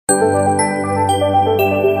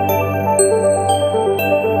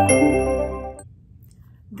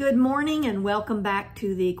welcome back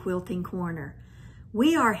to the Quilting Corner.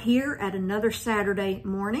 We are here at another Saturday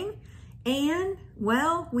morning, and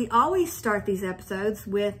well, we always start these episodes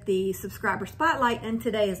with the subscriber spotlight, and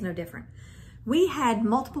today is no different. We had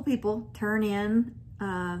multiple people turn in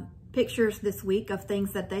pictures this week of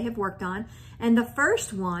things that they have worked on, and the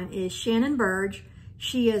first one is Shannon Burge.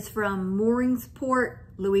 She is from Mooringsport,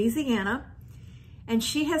 Louisiana, and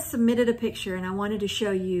she has submitted a picture, and I wanted to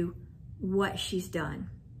show you what she's done.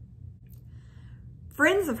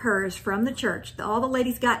 Friends of hers from the church, all the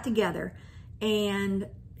ladies got together, and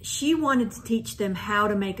she wanted to teach them how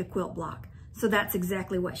to make a quilt block. So that's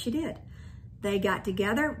exactly what she did. They got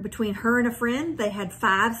together, between her and a friend, they had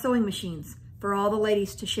 5 sewing machines for all the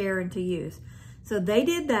ladies to share and to use. So they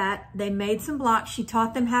did that, they made some blocks, she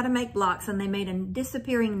taught them how to make blocks, and they made a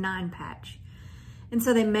disappearing 9 patch. And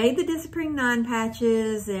so they made the disappearing 9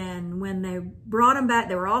 patches, and when they brought them back,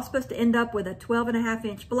 they were all supposed to end up with a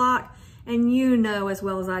 12.5-inch block. And you know as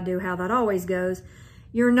well as I do how that always goes.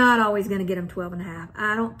 You're not always gonna get them 12.5.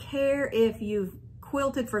 I don't care if you've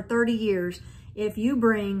quilted for 30 years. If you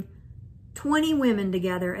bring 20 women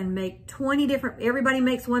together and make 20 different, everybody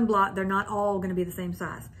makes one block, they're not all gonna be the same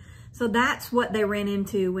size. So that's what they ran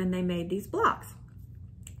into when they made these blocks.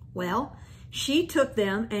 Well, she took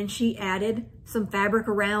them and she added some fabric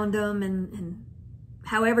around them and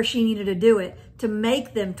however she needed to do it to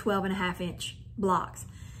make them 12.5-inch blocks.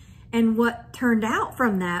 And what turned out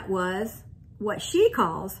from that was what she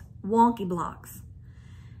calls wonky blocks.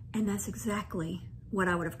 And that's exactly what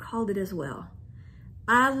I would have called it as well.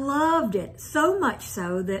 I loved it, so much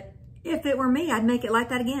so that if it were me, I'd make it like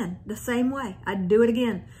that again, the same way. I'd do it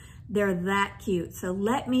again. They're that cute. So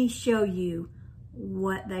let me show you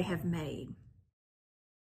what they have made.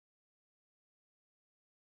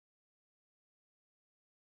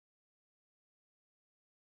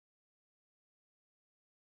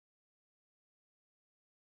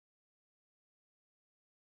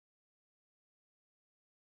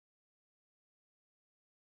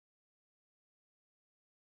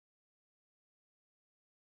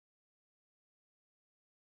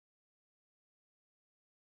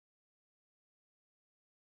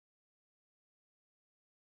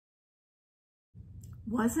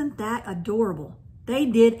 Wasn't that adorable? They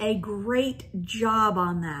did a great job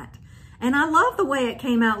on that. And I love the way it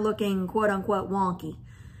came out looking quote unquote wonky.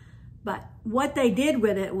 But what they did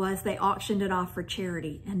with it was they auctioned it off for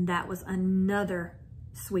charity. And that was another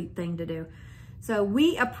sweet thing to do. So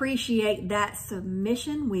we appreciate that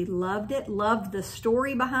submission. We loved it, loved the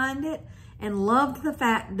story behind it, and loved the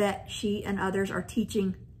fact that she and others are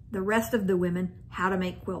teaching the rest of the women how to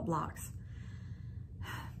make quilt blocks.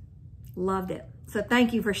 Loved it. So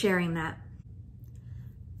thank you for sharing that.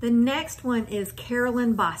 The next one is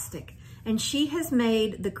Carolyn Bostic, and she has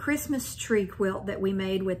made the Christmas tree quilt that we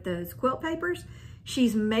made with those quilt papers.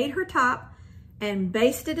 She's made her top and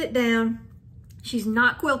basted it down. She's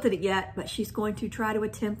not quilted it yet, but she's going to try to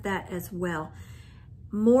attempt that as well.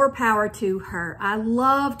 More power to her. I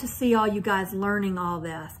love to see all you guys learning all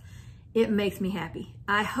this. It makes me happy.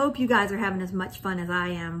 I hope you guys are having as much fun as I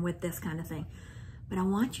am with this kind of thing. But I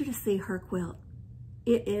want you to see her quilt.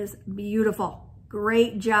 It is beautiful.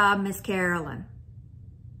 Great job, Miss Carolyn.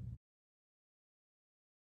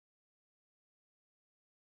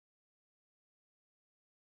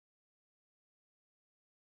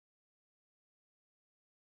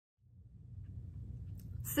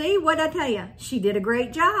 See what I tell you? She did a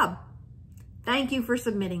great job. Thank you for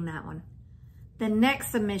submitting that one. The next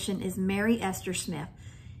submission is Mary Esther Smith.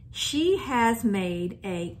 She has made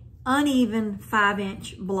a uneven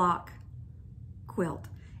 5-inch block quilt.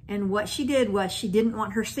 And what she did was she didn't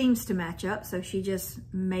want her seams to match up, so she just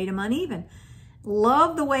made them uneven.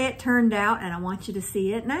 Love the way it turned out, and I want you to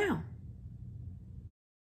see it now.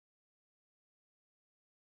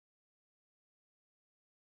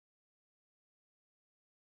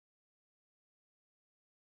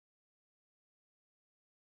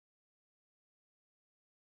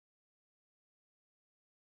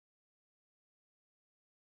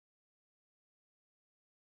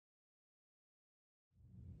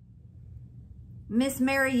 Miss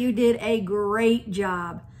Mary, you did a great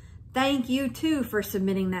job. Thank you too for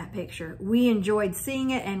submitting that picture. We enjoyed seeing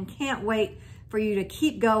it and can't wait for you to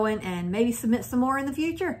keep going and maybe submit some more in the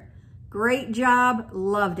future. Great job,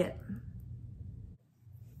 loved it.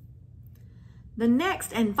 The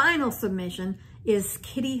next and final submission is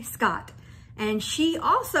Kitty Scott, and she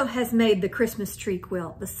also has made the Christmas tree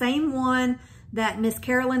quilt, the same one that Miss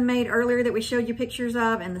Carolyn made earlier that we showed you pictures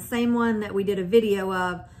of, and the same one that we did a video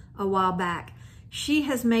of a while back. She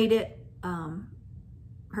has made it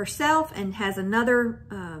herself and has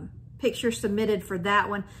another pictures submitted for that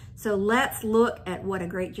one. So let's look at what a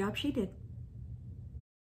great job she did.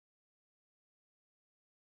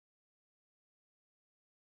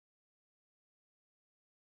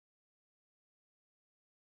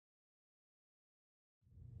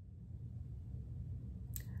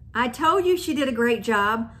 I told you she did a great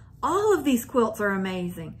job. All of these quilts are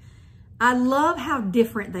amazing. I love how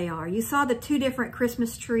different they are. You saw the two different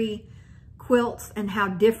Christmas tree quilts and how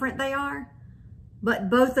different they are, but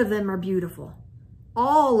both of them are beautiful.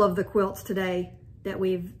 All of the quilts today that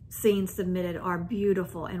we've seen submitted are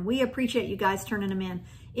beautiful, and we appreciate you guys turning them in.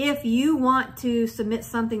 If you want to submit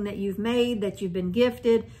something that you've made, that you've been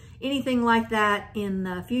gifted, anything like that in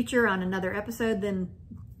the future on another episode, then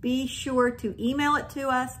be sure to email it to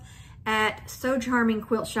us at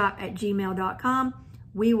socharmingquiltshop@gmail.com.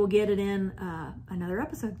 We will get it in another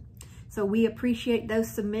episode. So we appreciate those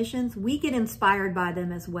submissions. We get inspired by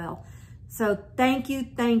them as well. So thank you,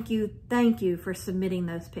 thank you, thank you for submitting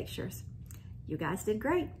those pictures. You guys did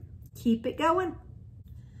great. Keep it going.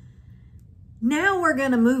 Now we're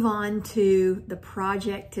going to move on to the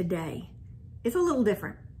project today. It's a little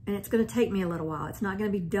different, and it's going to take me a little while. It's not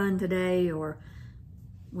going to be done today or,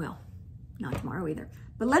 well, not tomorrow either.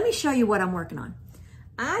 But let me show you what I'm working on.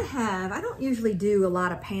 I don't usually do a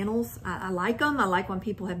lot of panels. I like them. I like when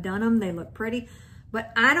people have done them. They look pretty.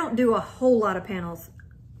 But I don't do a whole lot of panels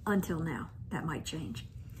until now. That might change.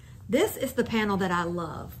 This is the panel that I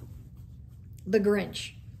love. The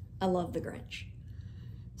Grinch. I love the Grinch.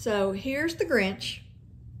 So here's the Grinch.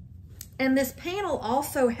 And this panel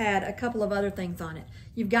also had a couple of other things on it.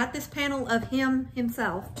 You've got this panel of him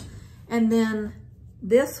himself. And then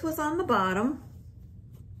this was on the bottom.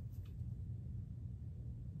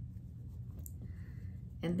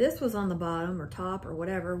 And this was on the bottom or top or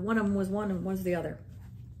whatever. One of them was one and one's the other.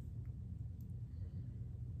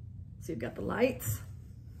 So you've got the lights.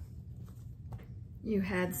 You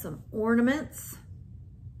had some ornaments.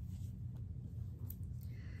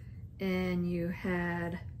 And you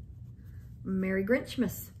had Merry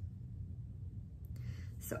Grinchmas.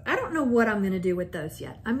 So I don't know what I'm going to do with those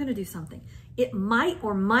yet. I'm going to do something. It might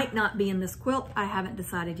or might not be in this quilt. I haven't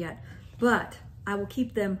decided yet. But I will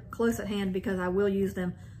keep them close at hand because I will use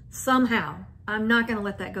them somehow. I'm not going to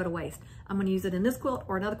let that go to waste. I'm going to use it in this quilt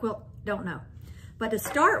or another quilt. Don't know. But to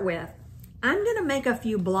start with, I'm going to make a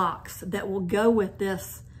few blocks that will go with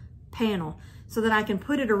this panel so that I can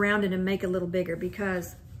put it around it and make it a little bigger,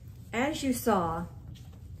 because as you saw,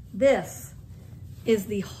 this is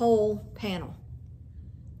the whole panel.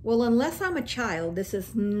 Well, unless I'm a child, this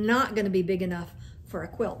is not going to be big enough for a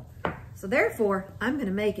quilt. So therefore, I'm going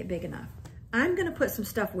to make it big enough. I'm going to put some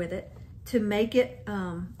stuff with it to make it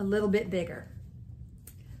a little bit bigger.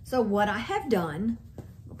 So what I have done,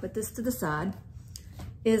 I'll put this to the side,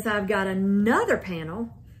 is I've got another panel,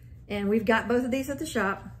 and we've got both of these at the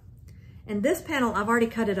shop. And this panel, I've already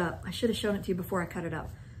cut it up. I should have shown it to you before I cut it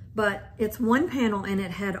up. But it's one panel, and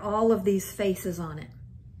it had all of these faces on it.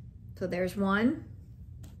 So there's one,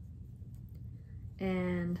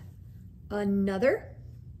 and another,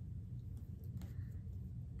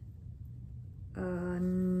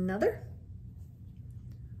 another.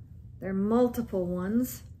 There are multiple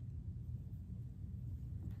ones.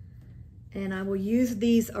 And I will use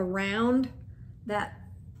these around that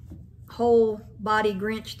whole body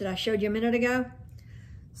Grinch that I showed you a minute ago.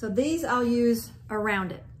 So these I'll use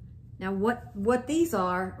around it. Now what these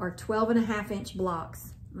are 12.5-inch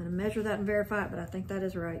blocks. I'm going to measure that and verify it, but I think that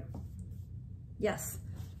is right. Yes,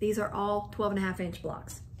 these are all 12.5-inch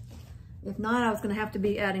blocks. If not, I was going to have to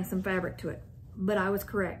be adding some fabric to it, but I was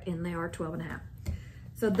correct, and they are 12.5.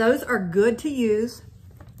 So those are good to use.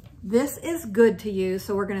 This is good to use,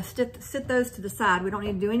 so we're going to sit those to the side. We don't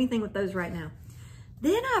need to do anything with those right now.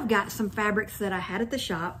 Then I've got some fabrics that I had at the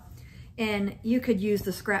shop, and you could use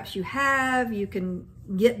the scraps you have. You can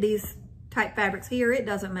get these type fabrics here. It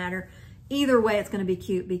doesn't matter. Either way, it's going to be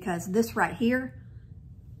cute, because this right here,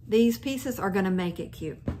 these pieces are going to make it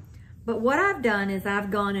cute. But what I've done is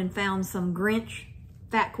I've gone and found some Grinch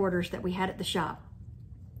fat quarters that we had at the shop.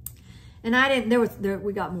 And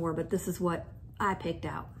we got more, but this is what I picked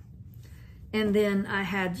out. And then I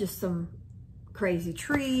had just some crazy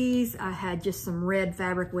trees. I had just some red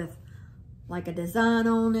fabric with like a design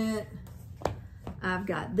on it. I've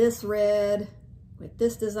got this red with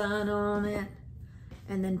this design on it.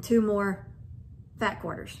 And then 2 more fat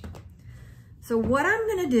quarters. So what I'm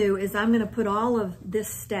gonna do is I'm gonna put all of this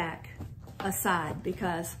stack aside,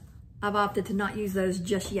 because I've opted to not use those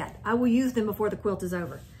just yet. I will use them before the quilt is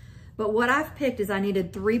over. But what I've picked is I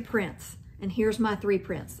needed 3 prints. And here's my 3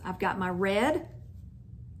 prints. I've got my red,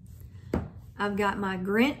 I've got my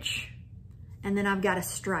Grinch, and then I've got a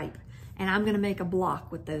stripe. and I'm gonna make a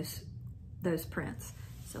block with those prints.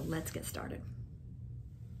 So let's get started.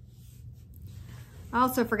 I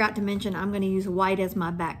also forgot to mention I'm gonna use white as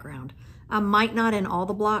my background. I might not in all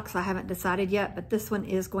the blocks, I haven't decided yet, but this one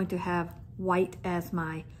is going to have white as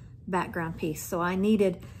my background piece. So I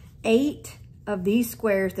needed 8 of these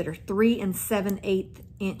squares that are 3 7/8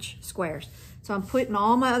 inch squares. So I'm putting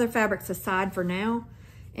all my other fabrics aside for now,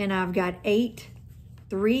 and I've got 8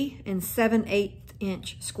 3 7/8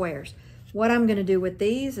 inch squares. What I'm gonna do with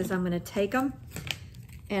these is I'm gonna take them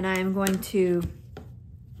and I'm going to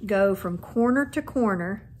go from corner to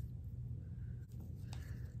corner,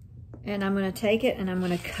 and I'm gonna take it and I'm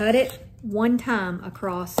gonna cut it one time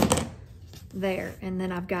across there, and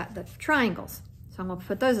then I've got the triangles. So I'm gonna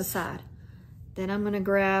put those aside. Then I'm gonna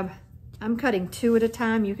grab, I'm cutting 2 at a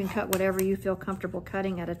time. You can cut whatever you feel comfortable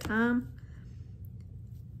cutting at a time.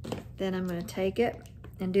 Then I'm gonna take it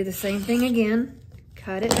and do the same thing again.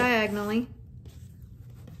 Cut it diagonally.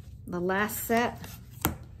 The last set,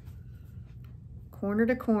 corner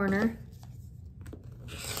to corner,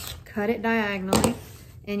 cut it diagonally,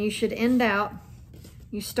 and you should end out,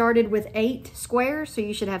 you started with 8 squares, so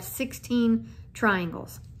you should have 16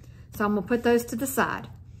 triangles. So I'm gonna put those to the side.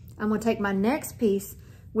 I'm gonna take my next piece,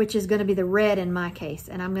 which is gonna be the red in my case,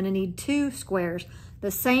 and I'm gonna need 2 squares,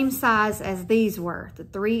 the same size as these were, the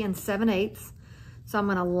 3 7/8. So I'm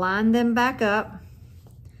gonna line them back up,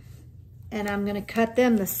 and I'm gonna cut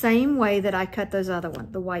them the same way that I cut those other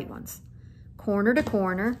ones, the white ones. Corner to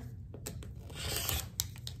corner.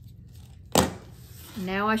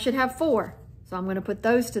 Now I should have 4, so I'm gonna put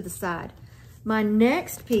those to the side. My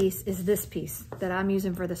next piece is this piece that I'm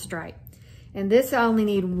using for the stripe. And this I only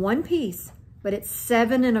need 1 piece, but it's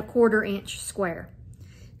 7 1/4 inch square.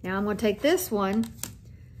 Now I'm gonna take this one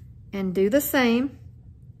and do the same.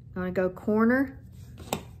 I'm gonna go corner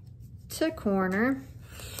to corner.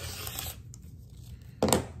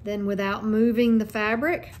 Then without moving the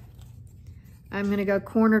fabric, I'm gonna go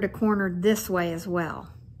corner to corner this way as well.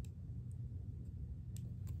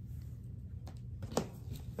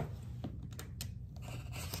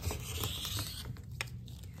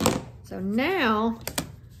 So now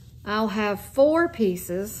I'll have 4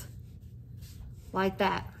 pieces like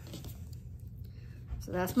that.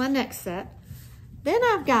 So that's my next set. Then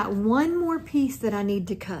I've got 1 more piece that I need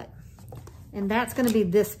to cut, and that's gonna be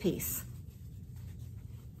this piece.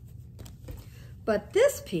 But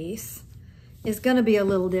this piece is gonna be a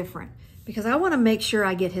little different because I wanna make sure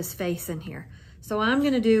I get his face in here. So I'm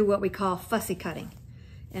gonna do what we call fussy cutting.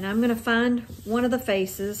 And I'm gonna find one of the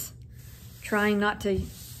faces, trying not to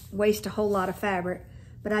waste a whole lot of fabric,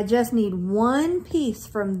 but I just need 1 piece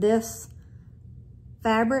from this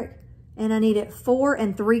fabric, and I need it 4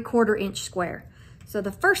 3/4 inch square. So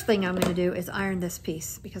the first thing I'm gonna do is iron this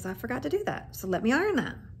piece because I forgot to do that. So let me iron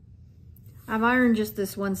that. I've ironed just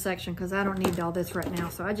this one section because I don't need all this right now.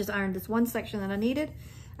 So I just ironed this one section that I needed.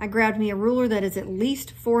 I grabbed me a ruler that is at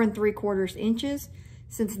least 4 3/4 inches,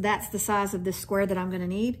 since that's the size of this square that I'm gonna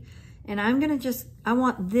need. And I'm gonna I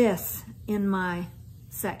want this in my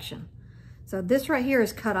section. So this right here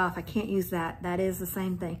is cut off. I can't use that. That is the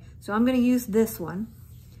same thing. So I'm gonna use this one,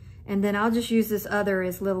 and then I'll just use this other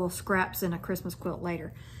as little scraps in a Christmas quilt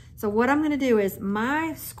later. So what I'm gonna do is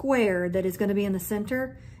my square that is gonna be in the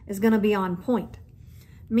center is gonna be on point,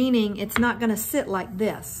 meaning it's not gonna sit like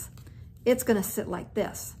this. It's gonna sit like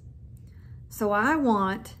this. So I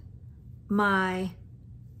want my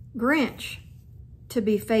Grinch to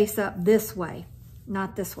be face up this way,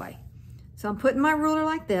 not this way. So I'm putting my ruler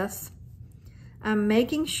like this. I'm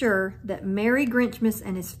making sure that Merry Grinchmas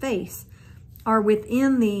and his face are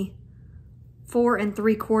within the 4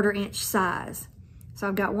 3/4 inch size. So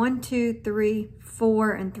I've got 1, 2, 3,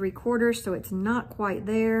 4 3/4, so it's not quite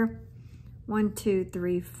there. 1, 2,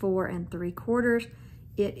 3, 4 3/4.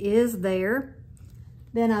 It is there.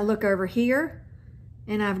 Then I look over here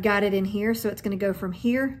and I've got it in here, so it's gonna go from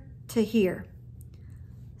here to here.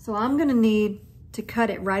 So I'm gonna need to cut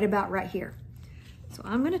it right about right here. So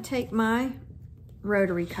I'm gonna take my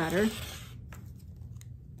rotary cutter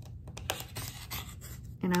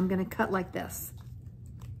and I'm gonna cut like this.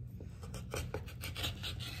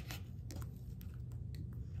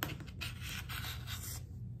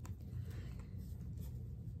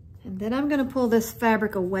 And then I'm gonna pull this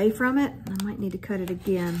fabric away from it. I might need to cut it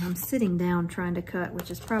again. I'm sitting down trying to cut,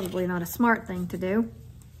 which is probably not a smart thing to do.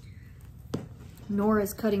 Nor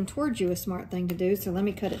is cutting towards you a smart thing to do, so let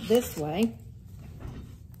me cut it this way.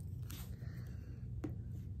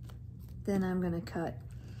 Then I'm gonna cut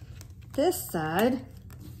this side,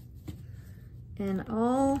 and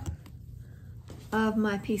all of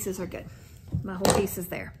my pieces are good. My whole piece is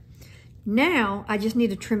there. Now I just need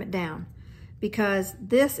to trim it down because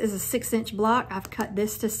this is a 6-inch block. I've cut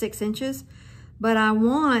this to 6 inches, but I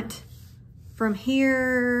want from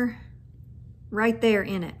here right there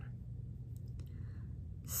in it.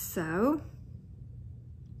 So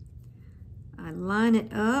I line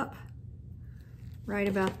it up right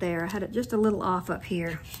about there. I had it just a little off up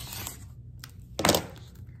here.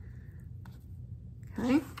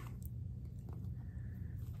 Okay.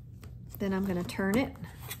 Then I'm going to turn it,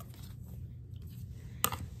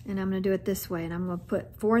 and I'm going to do it this way, and I'm going to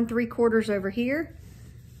put 4 3/4 over here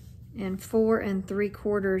and 4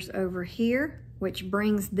 3/4 over here, which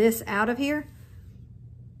brings this out of here.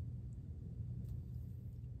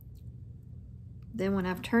 Then when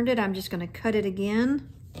I've turned it, I'm just going to cut it again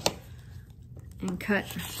and cut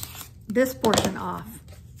this portion off.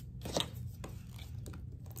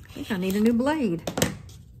 I think I need a new blade.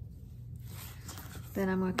 Then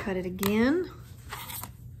I'm going to cut it again.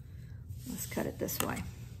 Let's cut it this way.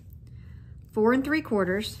 4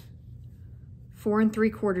 3/4. 4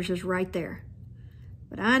 3/4 is right there.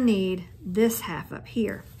 But I need this half up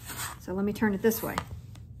here. So let me turn it this way.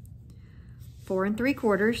 4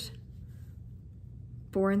 3/4.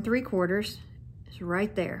 4 3/4 is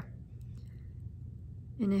right there.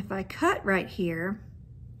 And if I cut right here,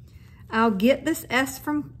 I'll get this S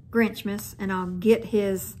from Grinchmas and I'll get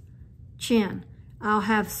his chin. I'll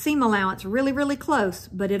have seam allowance really, really close,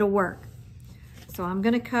 but it'll work. So I'm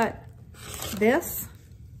going to cut this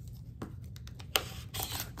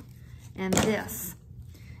and this.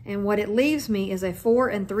 And what it leaves me is a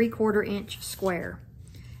 4 3/4 inch square.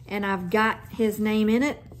 And I've got his name in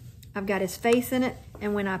it. I've got his face in it.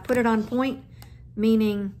 And when I put it on point,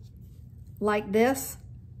 meaning like this,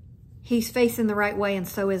 he's facing the right way and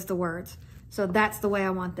so is the words. So that's the way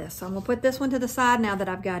I want this. So I'm going to put this one to the side now that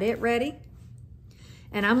I've got it ready.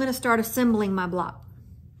 And I'm going to start assembling my block.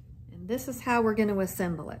 And this is how we're going to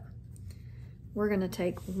assemble it. We're going to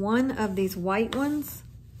take one of these white ones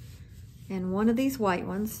and one of these white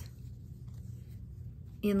ones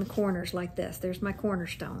in the corners like this. There's my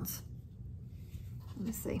cornerstones. Let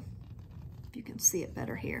me see if you can see it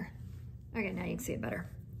better here. Okay, now you can see it better.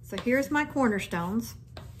 So here's my cornerstones.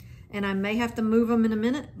 And I may have to move them in a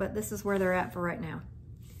minute, but this is where they're at for right now.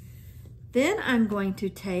 Then I'm going to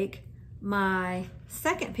take my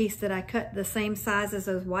second piece that I cut the same size as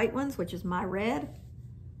those white ones, which is my red,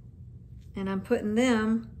 and I'm putting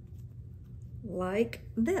them like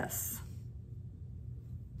this.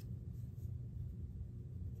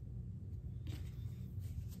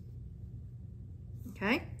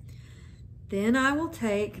 Okay, then I will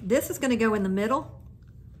take, this is going to go in the middle,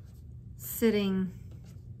 sitting,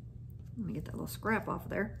 let me get that little scrap off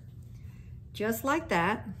there, just like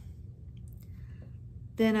that.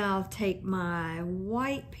 Then I'll take my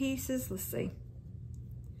white pieces, let's see,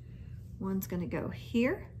 one's going to go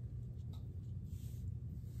here.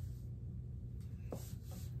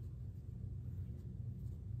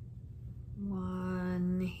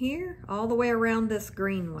 One here, all the way around this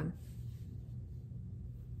green one.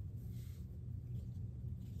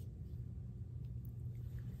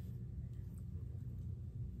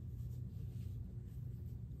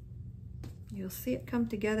 You'll see it come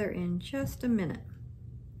together in just a minute.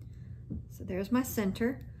 So there's my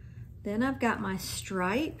center. Then I've got my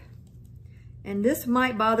stripe. And this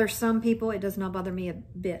might bother some people. It does not bother me a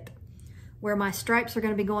bit. Where my stripes are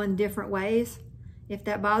going to be going different ways. If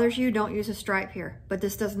that bothers you, don't use a stripe here. But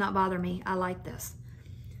this does not bother me. I like this.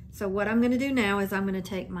 So what I'm going to do now is I'm going to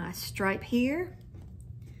take my stripe here.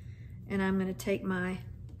 And I'm going to take my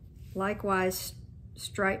likewise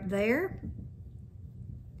stripe there.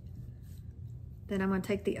 Then I'm going to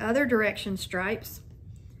take the other direction stripes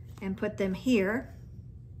and put them here.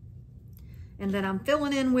 And then I'm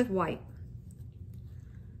filling in with white.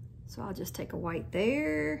 So I'll just take a white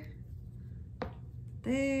there,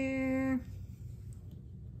 there,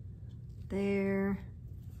 there.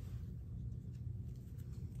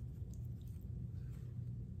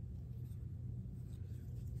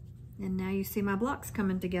 And now you see my blocks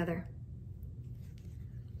coming together.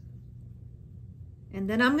 And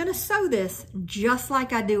then I'm going to sew this just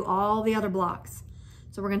like I do all the other blocks.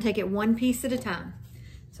 So we're going to take it one piece at a time.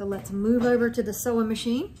 So let's move over to the sewing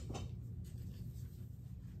machine.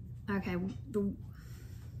 Okay.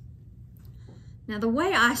 Now the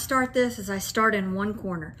way I start this is I start in one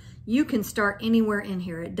corner. You can start anywhere in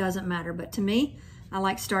here. It doesn't matter. But to me, I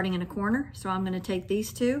like starting in a corner. So I'm going to take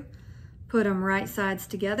these two, put them right sides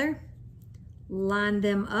together, line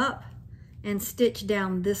them up, and stitch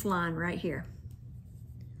down this line right here.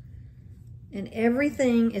 And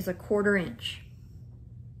everything is a 1/4 inch.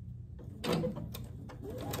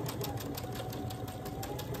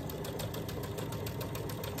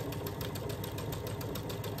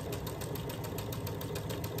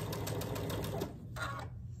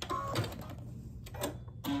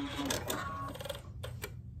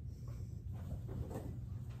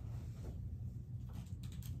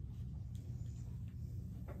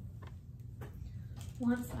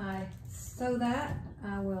 Once I sew that,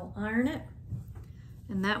 I will iron it,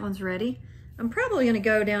 and that one's ready. I'm probably going to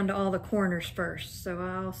go down to all the corners first, so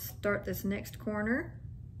I'll start this next corner,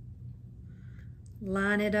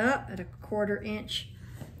 line it up at a 1/4 inch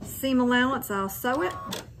seam allowance. I'll sew it.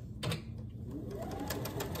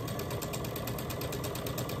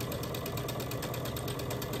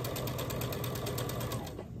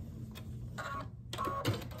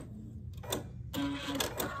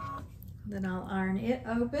 Then I'll iron it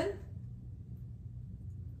open.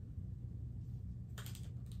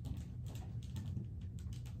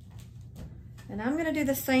 And I'm going to do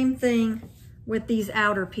the same thing with these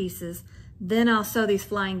outer pieces. Then I'll sew these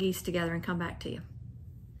flying geese together and come back to you.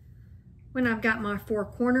 When I've got my 4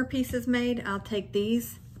 corner pieces made, I'll take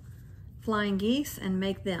these flying geese and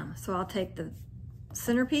make them. So I'll take the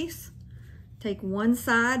centerpiece, take one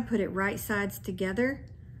side, put it right sides together,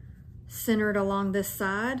 center it along this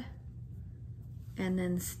side, and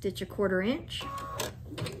then stitch a 1/4 inch.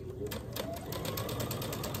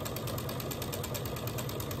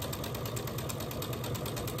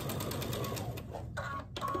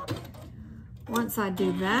 Once I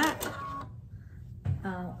do that,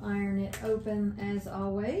 I'll iron it open as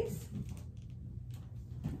always.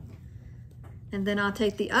 And then I'll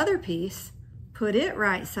take the other piece, put it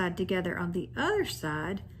right side together on the other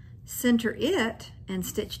side, center it, and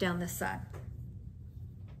stitch down this side.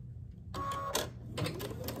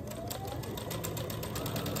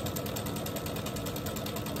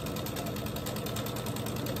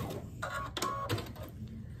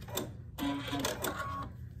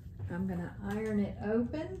 I'm gonna iron it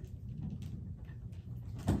open.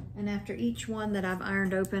 And after each one that I've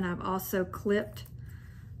ironed open, I've also clipped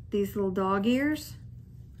these little dog ears.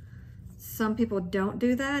 Some people don't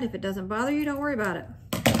do that. If it doesn't bother you, don't worry about it.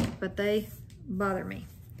 But they bother me,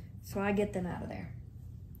 so I get them out of there.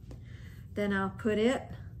 Then I'll put it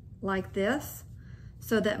like this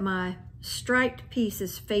so that my striped piece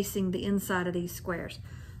is facing the inside of these squares.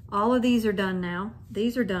 All of these are done now.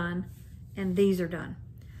 These are done, and these are done.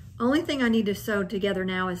 Only thing I need to sew together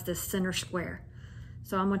now is this center square.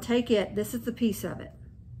 So I'm gonna take it, this is the piece of it,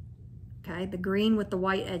 okay? The green with the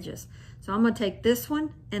white edges. So I'm gonna take this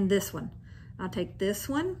one and this one. I'll take this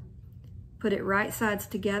one, put it right sides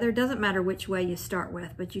together. Doesn't matter which way you start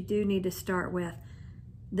with, but you do need to start with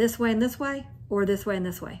this way and this way, or this way and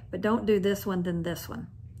this way. But don't do this one, then this one.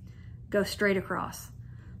 Go straight across.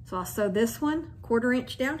 So I'll sew this one 1/4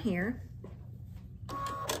 inch down here.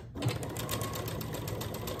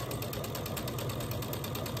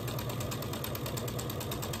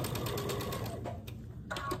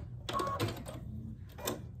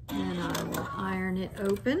 Then I will iron it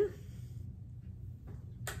open.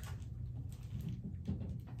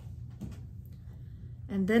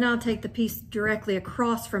 And then I'll take the piece directly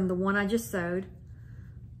across from the one I just sewed,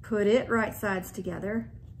 put it right sides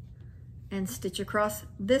together, and stitch across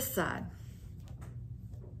this side.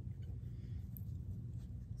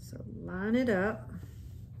 So line it up,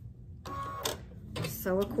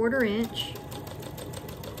 sew a 1/4 inch,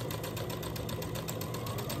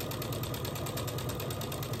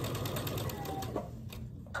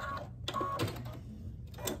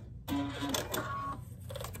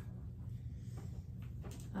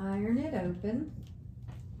 iron it open,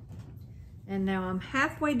 and now I'm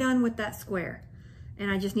halfway done with that square,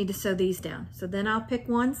 and I just need to sew these down. So then I'll pick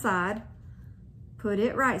one side, put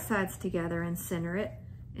it right sides together and center it,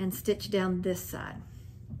 and stitch down this side.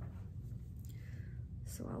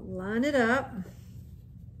 So I'll line it up,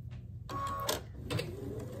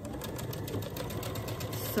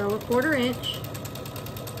 sew a 1/4 inch,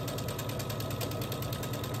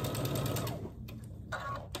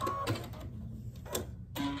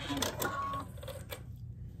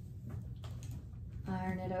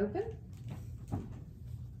 iron it open.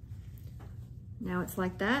 Now it's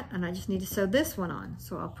like that, and I just need to sew this one on.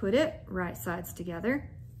 So I'll put it right sides together,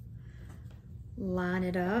 line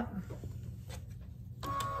it up,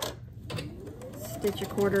 stitch a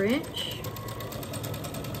 1/4 inch,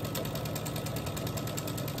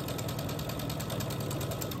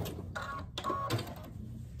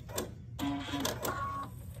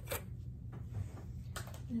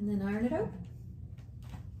 and then iron it open.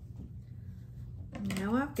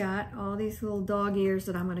 Now I've got all these little dog ears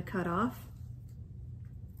that I'm going to cut off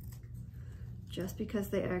just because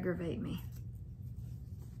they aggravate me.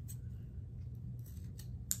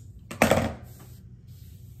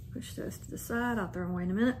 Push those to the side. I'll throw them away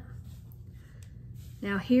in a minute.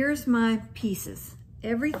 Now here's my pieces.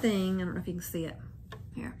 Everything, I don't know if you can see it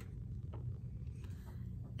here.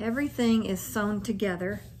 Everything is sewn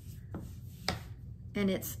together, and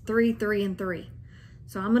it's 3, 3, and 3.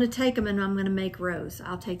 So I'm going to take them and I'm going to make rows.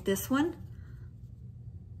 I'll take this one,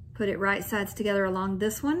 put it right sides together along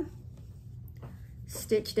this one,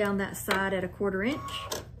 stitch down that side at 1/4 inch.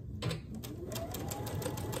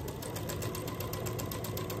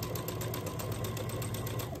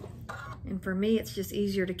 And for me, it's just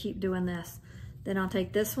easier to keep doing this. Then I'll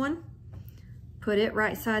take this one, put it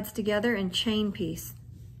right sides together and chain piece.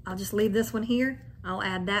 I'll just leave this one here. I'll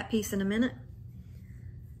add that piece in a minute.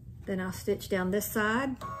 Then I'll stitch down this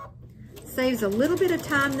side. Saves a little bit of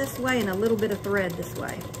time this way and a little bit of thread this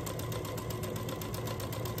way.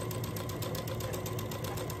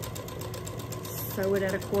 Sew it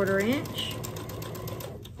at 1/4 inch.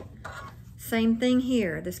 Same thing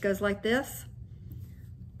here. This goes like this.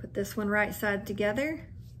 Put this one right side together,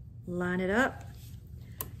 line it up,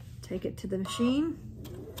 take it to the machine.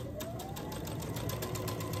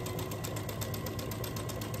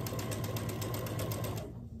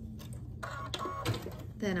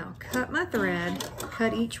 Then I'll cut my thread,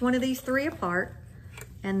 cut each one of these 3 apart,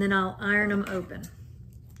 and then I'll iron them open.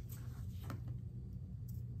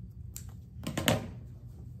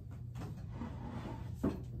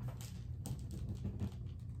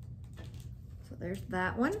 So there's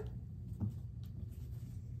that one.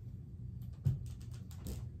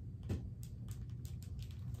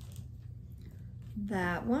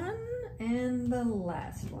 That one, and the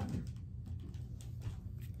last one.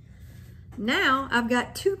 Now I've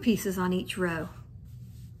got 2 pieces on each row.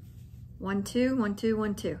 1, 2, 1, 2,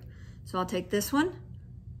 1, 2. So I'll take this one,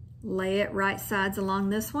 lay it right sides along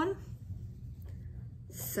this one,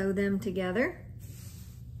 sew them together.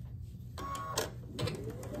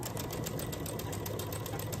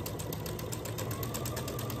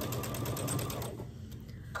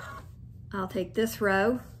 I'll take this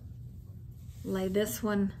row, lay this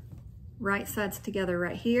one right sides together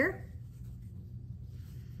right here,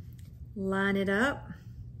 line it up,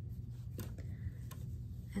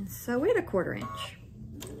 and sew it 1/4 inch.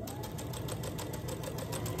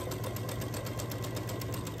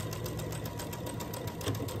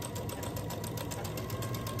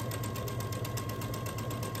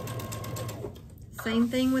 Same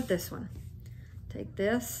thing with this one. Take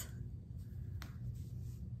this,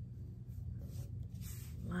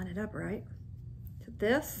 line it up right to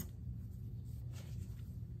this,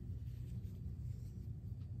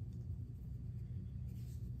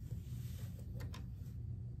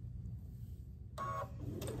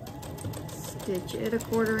 stitch it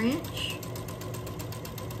 1/4 inch,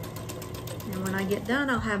 and when I get done,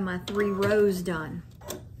 I'll have my 3 rows done.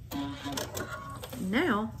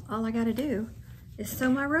 Now, all I gotta do is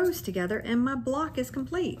sew my rows together and my block is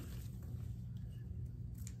complete.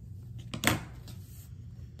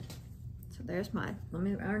 So there's my, let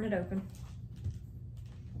me iron it open.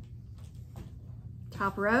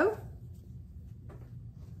 Top row.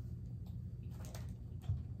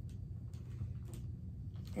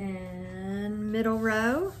 And middle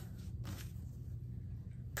row.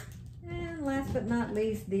 And last but not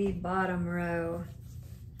least, the bottom row.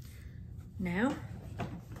 Now,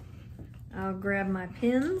 I'll grab my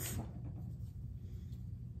pins.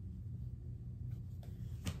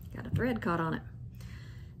 Got a thread caught on it.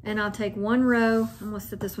 And I'll take 1 row, I'm gonna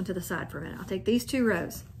set this one to the side for a minute. I'll take these 2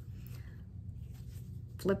 rows,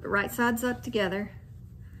 flip it right sides up together.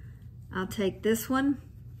 I'll take this one,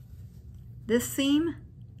 this seam,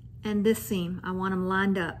 and this seam. I want them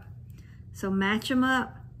lined up. So match them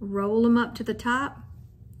up, roll them up to the top,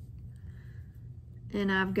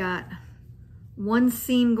 and I've got 1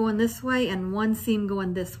 seam going this way and 1 seam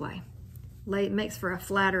going this way. It makes for a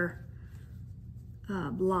flatter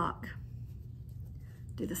block.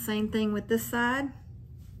 Do the same thing with this side.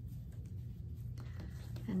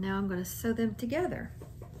 And now I'm going to sew them together.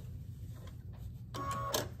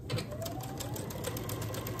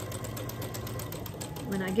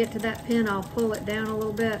 When I get to that pin, I'll pull it down a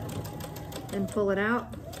little bit and pull it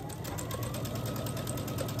out.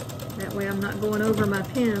 That way I'm not going over my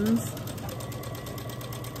pins.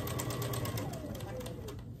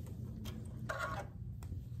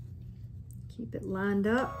 Keep it lined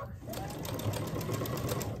up.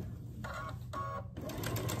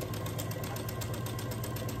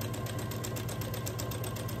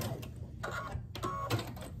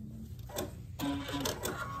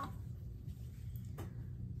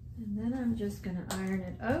 And then I'm just going to iron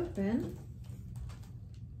it open.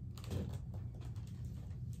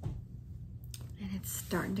 And it's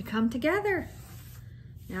starting to come together.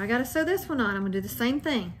 Now I got to sew this one on. I'm going to do the same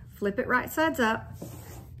thing. Flip it right sides up.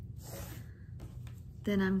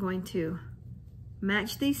 Then I'm going to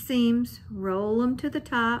match these seams, roll them to the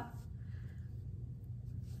top,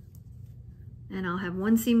 And I'll have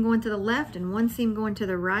one seam going to the left and one seam going to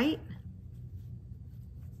the right.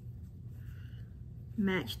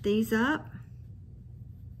 Match these up.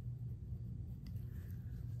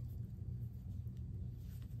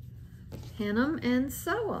 Pin them and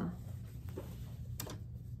sew them.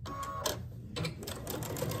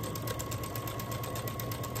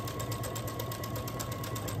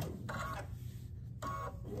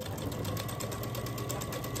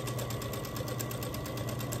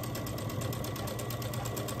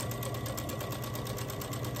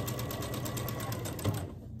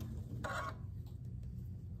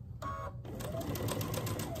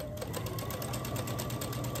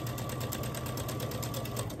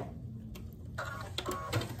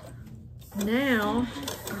 Now,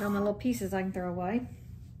 I got all my little pieces I can throw away.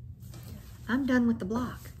 I'm done with the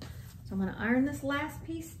block. So I'm going to iron this last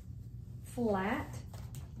piece flat.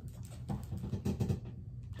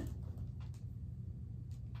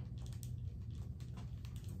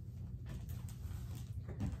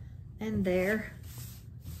 And there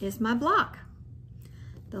is my block.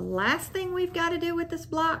 The last thing we've got to do with this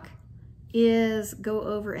block is go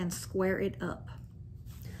over and square it up.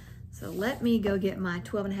 So let me go get my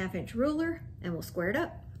 12.5-inch ruler and we'll square it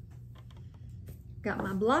up. Got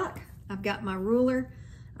my block, I've got my ruler.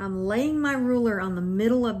 I'm laying my ruler on the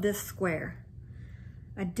middle of this square.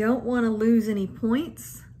 I don't want to lose any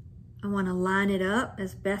points. I want to line it up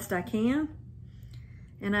as best I can.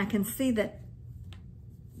 And I can see that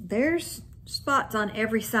there's spots on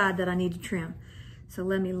every side that I need to trim. So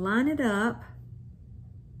let me line it up.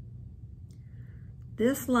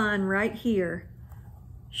 This line right here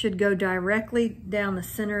should go directly down the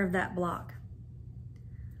center of that block.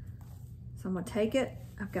 So I'm gonna take it.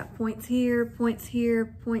 I've got points here, points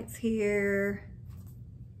here, points here.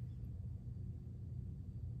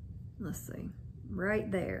 Let's see, right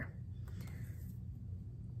there.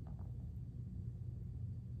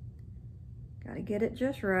 Gotta get it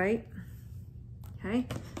just right, okay?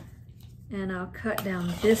 And I'll cut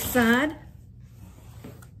down this side.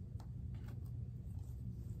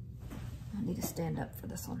 I need to stand up for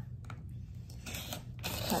this one.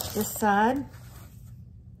 Cut this side.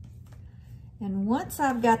 And once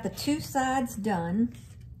I've got the two sides done,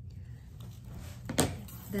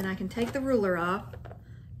 then I can take the ruler off,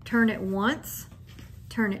 turn it once,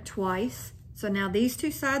 turn it twice. So now these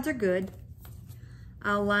two sides are good.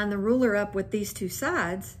 I'll line the ruler up with these two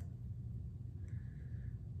sides.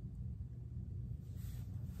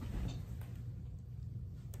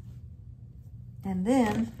 And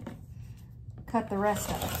then cut the rest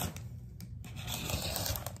of it.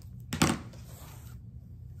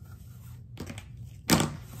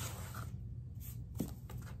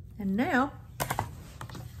 And now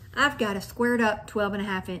I've got a squared up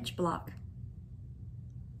 12.5-inch block.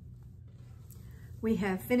 We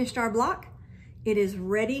have finished our block. It is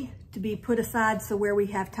ready to be put aside so where we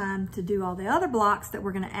have time to do all the other blocks that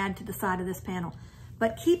we're going to add to the side of this panel.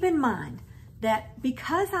 But keep in mind that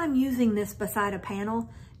because I'm using this beside a panel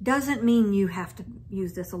doesn't mean you have to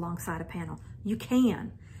use this alongside a panel. You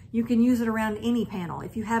can. You can use it around any panel.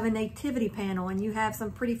 If you have a nativity panel and you have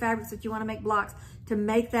some pretty fabrics that you want to make blocks to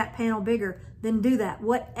make that panel bigger, then do that.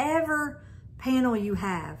 Whatever panel you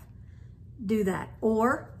have, do that.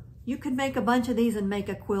 Or you could make a bunch of these and make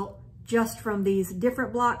a quilt just from these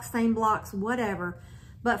different blocks, same blocks, whatever.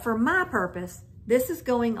 But for my purpose, this is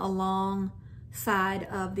going alongside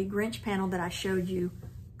of the Grinch panel that I showed you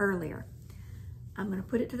earlier. I'm going to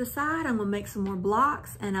put it to the side. I'm going to make some more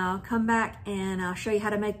blocks and I'll come back and I'll show you how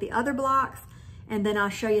to make the other blocks, and then I'll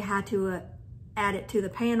show you how to add it to the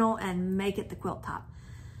panel and make it the quilt top.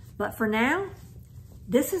 But for now,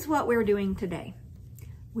 this is what we're doing today.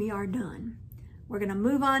 We are done. We're going to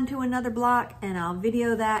move on to another block and I'll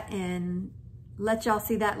video that and let y'all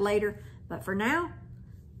see that later. But for now,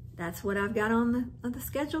 that's what I've got on the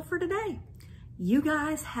schedule for today. You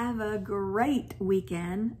guys have a great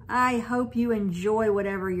weekend. I hope you enjoy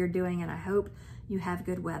whatever you're doing and I hope you have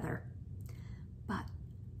good weather. But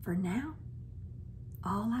for now,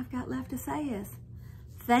 all I've got left to say is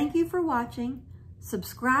thank you for watching.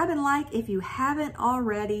 Subscribe and like if you haven't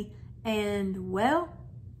already. And well,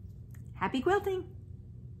 happy quilting.